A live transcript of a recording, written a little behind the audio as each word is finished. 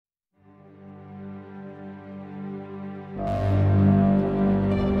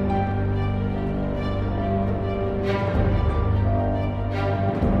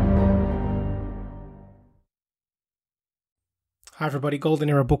Hi everybody, Golden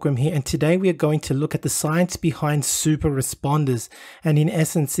Era Bookworm here, and today we are going to look at the science behind super responders. And in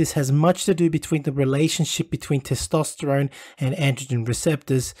essence, this has much to do between the relationship between testosterone and androgen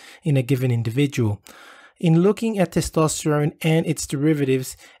receptors in a given individual. In looking at testosterone and its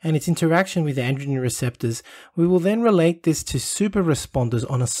derivatives and its interaction with androgen receptors, we will then relate this to super responders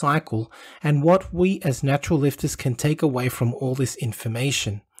on a cycle and what we as natural lifters can take away from all this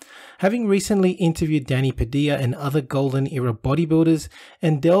information. Having recently interviewed Danny Padilla and other golden era bodybuilders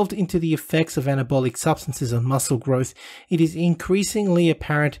and delved into the effects of anabolic substances on muscle growth, it is increasingly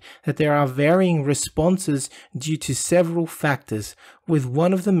apparent that there are varying responses due to several factors, with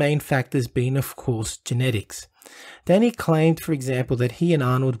one of the main factors being, of course, genetics. Danny claimed, for example, that he and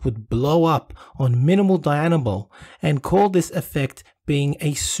Arnold would blow up on minimal Dianabol and called this effect being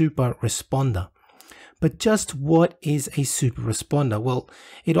a super responder. But just what is a super responder? Well,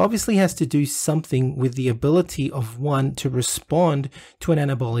 it obviously has to do something with the ability of one to respond to an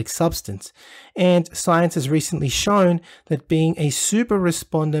anabolic substance. And science has recently shown that being a super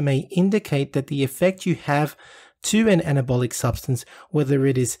responder may indicate that the effect you have to an anabolic substance, whether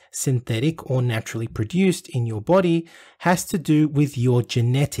it is synthetic or naturally produced in your body, has to do with your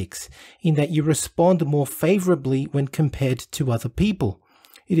genetics, in that you respond more favorably when compared to other people.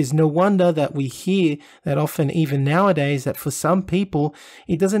 It is no wonder that we hear that often, even nowadays, that for some people,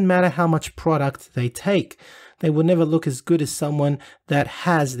 it doesn't matter how much product they take. They will never look as good as someone that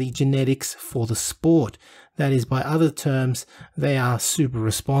has the genetics for the sport. That is, by other terms, they are super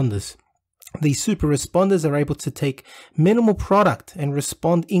responders. These super responders are able to take minimal product and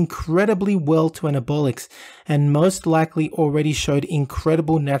respond incredibly well to anabolics, and most likely already showed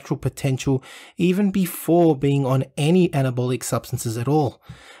incredible natural potential even before being on any anabolic substances at all.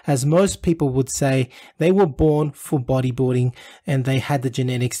 As most people would say, they were born for bodybuilding and they had the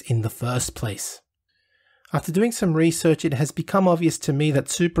genetics in the first place. After doing some research, it has become obvious to me that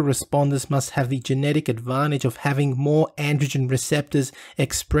super responders must have the genetic advantage of having more androgen receptors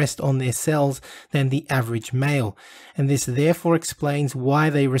expressed on their cells than the average male, and this therefore explains why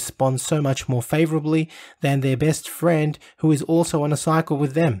they respond so much more favorably than their best friend who is also on a cycle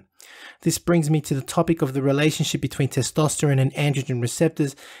with them. This brings me to the topic of the relationship between testosterone and androgen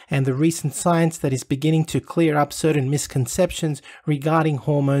receptors and the recent science that is beginning to clear up certain misconceptions regarding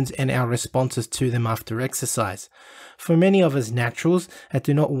hormones and our responses to them after exercise. For many of us naturals that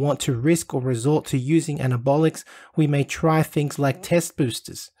do not want to risk or resort to using anabolics, we may try things like test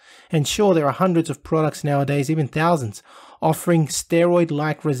boosters. And sure, there are hundreds of products nowadays, even thousands, offering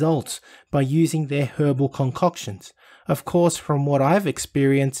steroid-like results by using their herbal concoctions. Of course, from what I've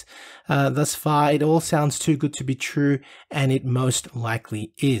experienced thus far, it all sounds too good to be true, and it most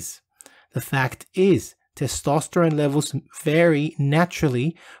likely is. The fact is, testosterone levels vary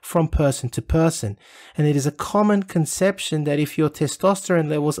naturally from person to person, and it is a common conception that if your testosterone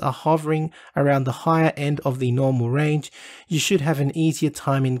levels are hovering around the higher end of the normal range, you should have an easier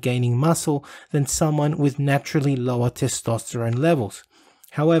time in gaining muscle than someone with naturally lower testosterone levels.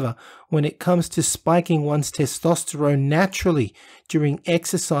 However, when it comes to spiking one's testosterone naturally during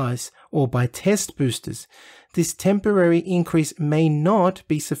exercise or by test boosters, this temporary increase may not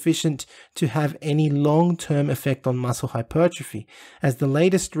be sufficient to have any long-term effect on muscle hypertrophy, as the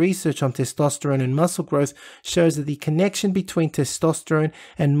latest research on testosterone and muscle growth shows that the connection between testosterone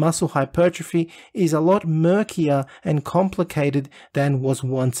and muscle hypertrophy is a lot murkier and complicated than was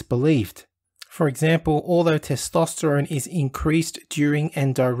once believed. For example, although testosterone is increased during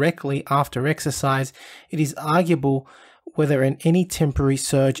and directly after exercise, it is arguable whether any temporary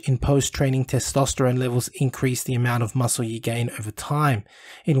surge in post-training testosterone levels increase the amount of muscle you gain over time.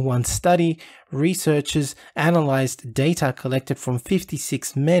 In one study, researchers analyzed data collected from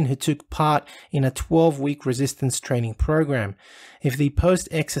 56 men who took part in a 12-week resistance training program. If the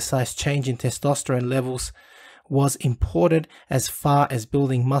post-exercise change in testosterone levels was important as far as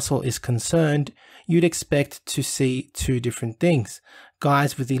building muscle is concerned, you'd expect to see two different things.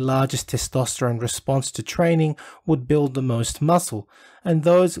 Guys with the largest testosterone response to training would build the most muscle, and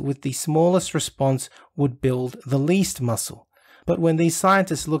those with the smallest response would build the least muscle. But when these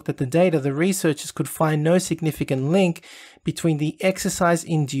scientists looked at the data, the researchers could find no significant link between the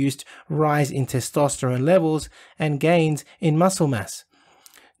exercise-induced rise in testosterone levels and gains in muscle mass.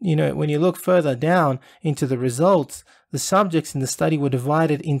 When you look further down into the results, the subjects in the study were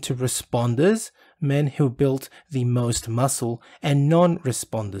divided into responders, men who built the most muscle, and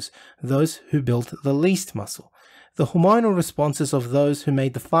non-responders, those who built the least muscle. The hormonal responses of those who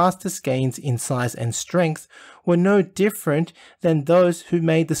made the fastest gains in size and strength were no different than those who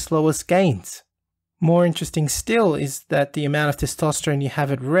made the slowest gains. More interesting still is that the amount of testosterone you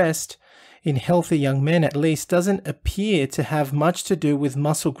have at rest in healthy young men at least, doesn't appear to have much to do with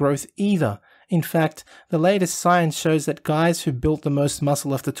muscle growth either. In fact, the latest science shows that guys who built the most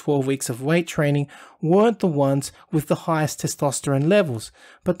muscle after 12 weeks of weight training weren't the ones with the highest testosterone levels,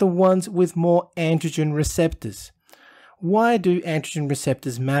 but the ones with more androgen receptors. Why do androgen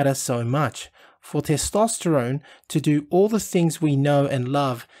receptors matter so much? For testosterone to do all the things we know and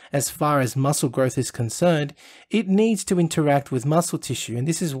love as far as muscle growth is concerned, it needs to interact with muscle tissue, and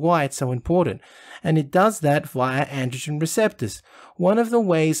this is why it's so important. And it does that via androgen receptors. One of the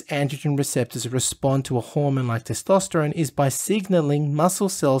ways androgen receptors respond to a hormone like testosterone is by signaling muscle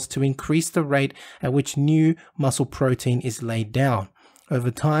cells to increase the rate at which new muscle protein is laid down.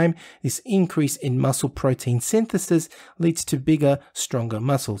 Over time, this increase in muscle protein synthesis leads to bigger, stronger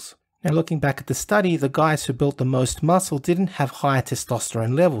muscles. Now, looking back at the study, the guys who built the most muscle didn't have higher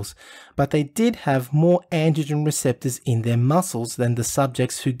testosterone levels, but they did have more androgen receptors in their muscles than the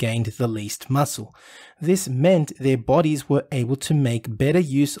subjects who gained the least muscle. This meant their bodies were able to make better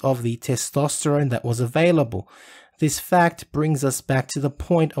use of the testosterone that was available. This fact brings us back to the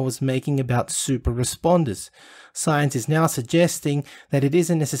point I was making about super responders. Science is now suggesting that it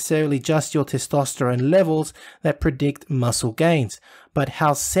isn't necessarily just your testosterone levels that predict muscle gains, but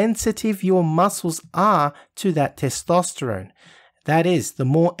how sensitive your muscles are to that testosterone. That is, the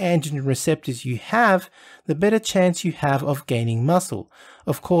more androgen receptors you have, the better chance you have of gaining muscle.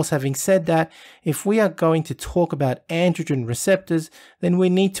 Of course, having said that, if we are going to talk about androgen receptors, then we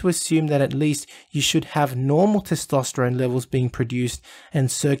need to assume that at least you should have normal testosterone levels being produced and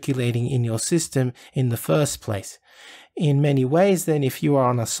circulating in your system in the first place. In many ways, then, if you are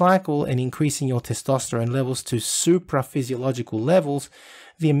on a cycle and increasing your testosterone levels to supraphysiological levels,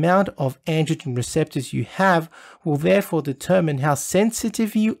 the amount of androgen receptors you have will therefore determine how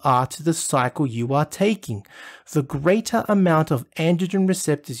sensitive you are to the cycle you are taking. The greater amount of androgen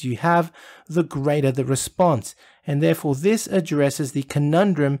receptors you have, the greater the response, and therefore this addresses the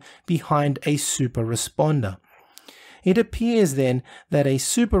conundrum behind a super responder. It appears then that a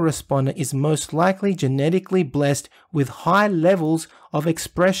super responder is most likely genetically blessed with high levels of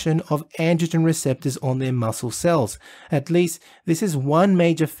expression of androgen receptors on their muscle cells. At least this is one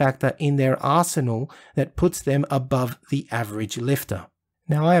major factor in their arsenal that puts them above the average lifter.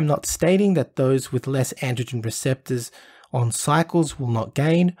 Now, I am not stating that those with less androgen receptors on cycles will not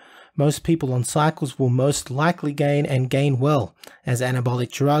gain. Most people on cycles will most likely gain and gain well, as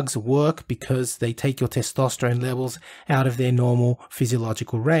anabolic drugs work because they take your testosterone levels out of their normal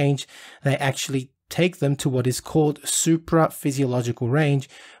physiological range. They actually take them to what is called supraphysiological range,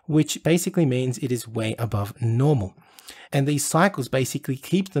 which basically means it is way above normal. And these cycles basically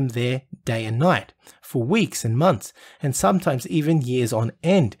keep them there day and night for weeks and months, and sometimes even years on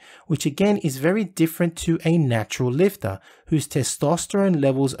end, which again is very different to a natural lifter whose testosterone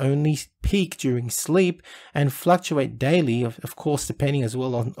levels only peak during sleep and fluctuate daily, of course, depending as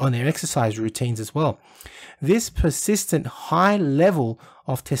well on their exercise routines as well. This persistent high level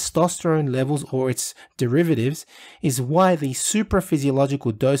of testosterone levels or its derivatives is why the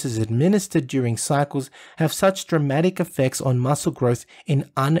supraphysiological doses administered during cycles have such dramatic effects on muscle growth in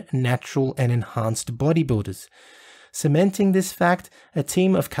unnatural and enhanced bodybuilders. Cementing this fact, a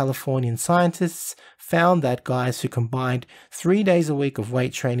team of Californian scientists found that guys who combined 3 days a week of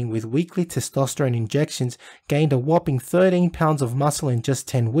weight training with weekly testosterone injections gained a whopping 13 pounds of muscle in just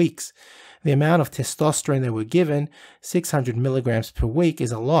 10 weeks. The amount of testosterone they were given, 600 milligrams per week,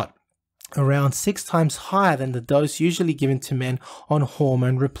 is a lot, around 6 times higher than the dose usually given to men on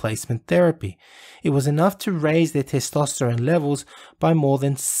hormone replacement therapy. It was enough to raise their testosterone levels by more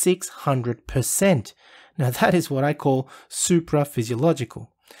than 600%. Now that is what I call supraphysiological.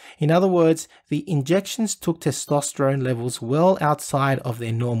 In other words, the injections took testosterone levels well outside of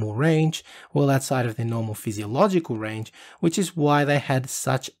their normal range, well outside of their normal physiological range, which is why they had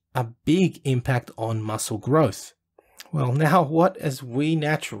such a big impact on muscle growth. Well, now what as we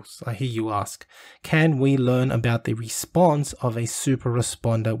naturals, I hear you ask, can we learn about the response of a super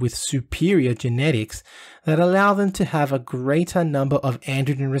responder with superior genetics that allow them to have a greater number of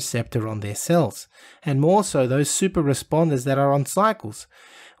androgen receptor on their cells, and more so those super responders that are on cycles?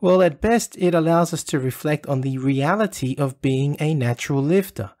 Well, at best, it allows us to reflect on the reality of being a natural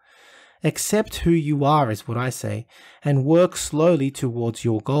lifter. Accept who you are is what I say, and work slowly towards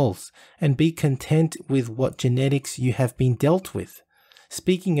your goals, and be content with what genetics you have been dealt with.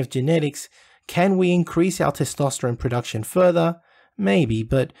 Speaking of genetics, can we increase our testosterone production further? Maybe,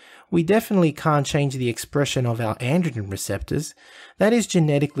 but we definitely can't change the expression of our androgen receptors. That is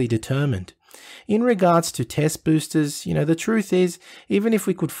genetically determined. In regards to test boosters, the truth is, even if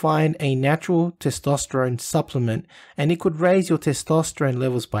we could find a natural testosterone supplement and it could raise your testosterone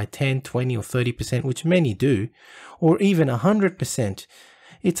levels by 10, 20 or 30%, which many do, or even 100%,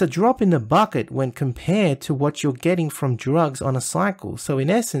 it's a drop in the bucket when compared to what you're getting from drugs on a cycle. So in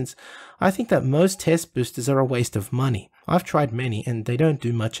essence, I think that most test boosters are a waste of money. I've tried many and they don't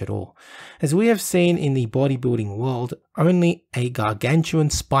do much at all. As we have seen in the bodybuilding world, only a gargantuan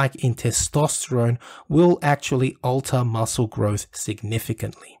spike in testosterone will actually alter muscle growth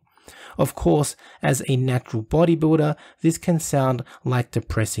significantly. Of course, as a natural bodybuilder, this can sound like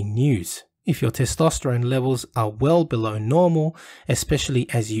depressing news. If your testosterone levels are well below normal, especially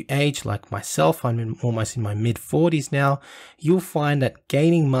as you age like myself, I'm almost in my mid-40s now, you'll find that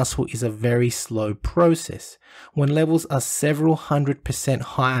gaining muscle is a very slow process. When levels are several 100%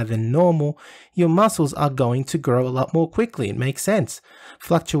 higher than normal, your muscles are going to grow a lot more quickly. It makes sense.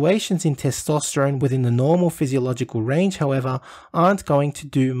 Fluctuations in testosterone within the normal physiological range, however, aren't going to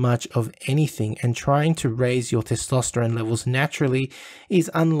do much of anything, and trying to raise your testosterone levels naturally is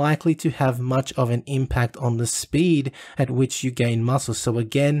unlikely to have much of an impact on the speed at which you gain muscle. So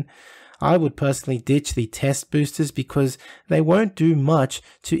again, I would personally ditch the test boosters because they won't do much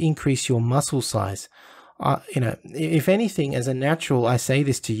to increase your muscle size. If anything, as a natural, I say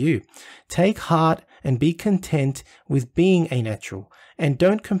this to you: take heart and be content with being a natural, and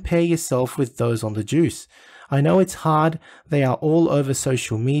don't compare yourself with those on the juice. I know it's hard, they are all over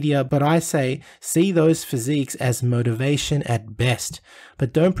social media, but I say see those physiques as motivation at best.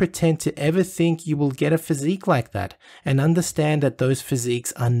 But don't pretend to ever think you will get a physique like that, and understand that those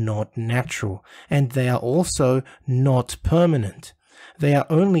physiques are not natural, and they are also not permanent. They are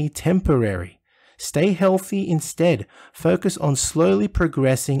only temporary. Stay healthy instead. Focus on slowly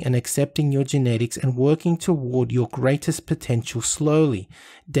progressing and accepting your genetics and working toward your greatest potential slowly,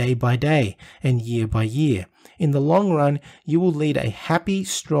 day by day and year by year. In the long run, you will lead a happy,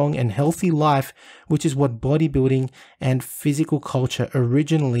 strong, and healthy life, which is what bodybuilding and physical culture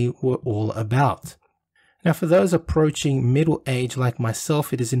originally were all about. Now, for those approaching middle age like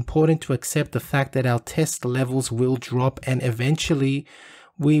myself, it is important to accept the fact that our test levels will drop, and eventually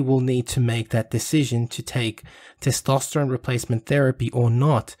we will need to make that decision to take testosterone replacement therapy or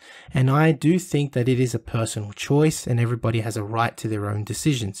not. And I do think that it is a personal choice and everybody has a right to their own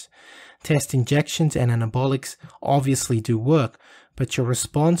decisions. Test injections and anabolics obviously do work, but your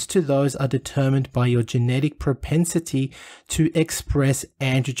response to those are determined by your genetic propensity to express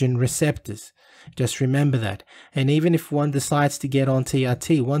androgen receptors. Just remember that. And even if one decides to get on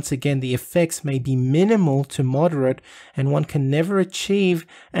TRT, once again, the effects may be minimal to moderate, and one can never achieve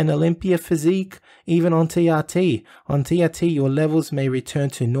an Olympia physique even on TRT. On TRT, your levels may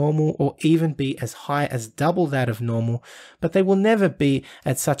return to normal or even be as high as double that of normal, but they will never be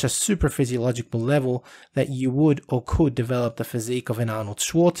at such a super physiological level that you would or could develop the physique of an Arnold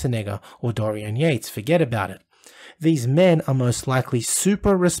Schwarzenegger or Dorian Yates. Forget about it. These men are most likely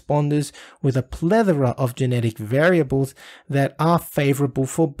super responders with a plethora of genetic variables that are favorable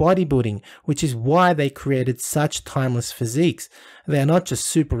for bodybuilding, which is why they created such timeless physiques. They are not just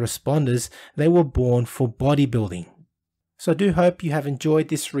super responders, they were born for bodybuilding. So I do hope you have enjoyed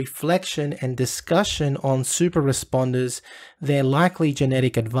this reflection and discussion on super responders, their likely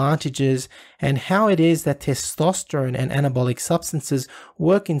genetic advantages, and how it is that testosterone and anabolic substances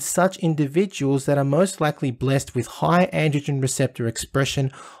work in such individuals that are most likely blessed with high androgen receptor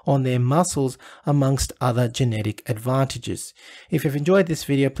expression on their muscles, amongst other genetic advantages. If you've enjoyed this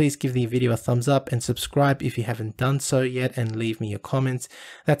video, please give the video a thumbs up and subscribe if you haven't done so yet, and leave me your comments.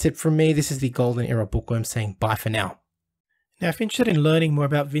 That's it from me. This is the Golden Era Bookworm saying bye for now. Now, if you're interested in learning more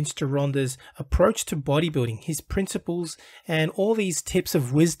about Vince Gironda's approach to bodybuilding, his principles, and all these tips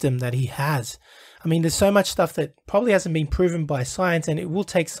of wisdom that he has, I mean, there's so much stuff that probably hasn't been proven by science, and it will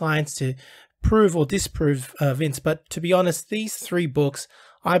take science to prove or disprove Vince. But to be honest, these 3 books,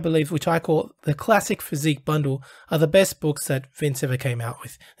 I believe, which I call the Classic Physique Bundle, are the best books that Vince ever came out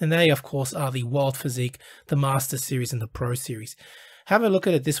with. And they, of course, are the Wild Physique, the Master Series, and the Pro Series. Have a look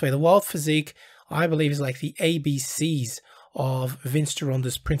at it this way. The Wild Physique, I believe, is like the ABCs of Vince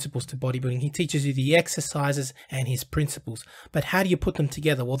Gironda's principles to bodybuilding. He teaches you the exercises and his principles, but how do you put them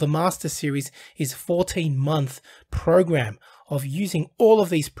together? Well, the Master Series is a 14-month program of using all of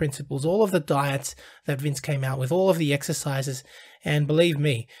these principles, all of the diets that Vince came out with, all of the exercises, and believe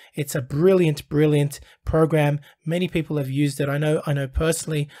me, it's a brilliant program. Many people have used it. I know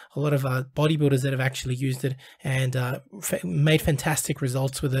personally a lot of bodybuilders that have actually used it and made fantastic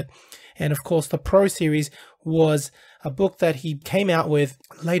results with it. And of course, the Pro Series was a book that he came out with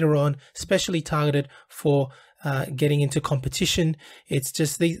later on, specially targeted for getting into competition. It's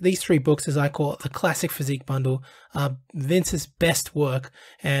just these 3 books, as I call it, the classic physique bundle, are Vince's best work,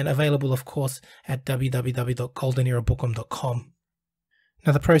 and available, of course, at www.goldenerabookworm.com.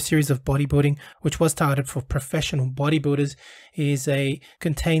 Now, the Pro Series of Bodybuilding, which was targeted for professional bodybuilders,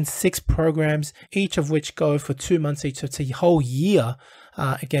 contains 6 programs, each of which go for 2 months each. So it's a whole year,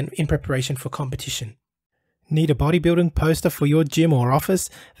 again, in preparation for competition. Need a bodybuilding poster for your gym or office?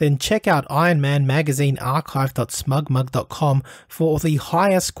 Then check out Ironman Magazine archive.smugmug.com for the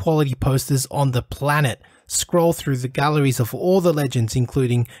highest quality posters on the planet. Scroll through the galleries of all the legends,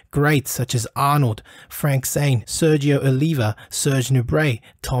 including greats such as Arnold, Frank Zane, Sergio Oliva, Serge Nubret,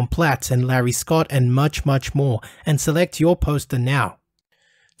 Tom Platz, and Larry Scott, and much, much more, and select your poster now.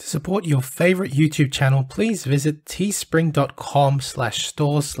 To support your favorite YouTube channel, please visit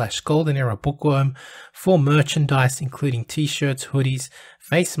teespring.com/stores/goldenerabookworm for merchandise, including t-shirts, hoodies,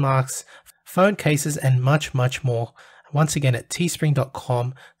 face masks, phone cases, and much, much more. Once again, at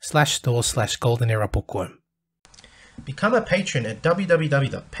teespring.com/stores/goldenerabookworm. Become a patron at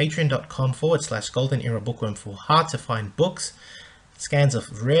www.patreon.com/goldenerabookworm for hard to find books, scans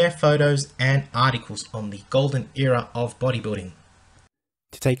of rare photos, and articles on the golden era of bodybuilding.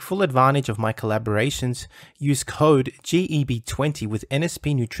 To take full advantage of my collaborations, use code GEB20 with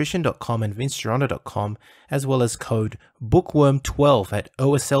NSPnutrition.com and VinceGironda.com, as well as code BOOKWORM12 at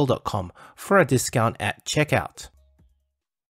OSL.com for a discount at checkout.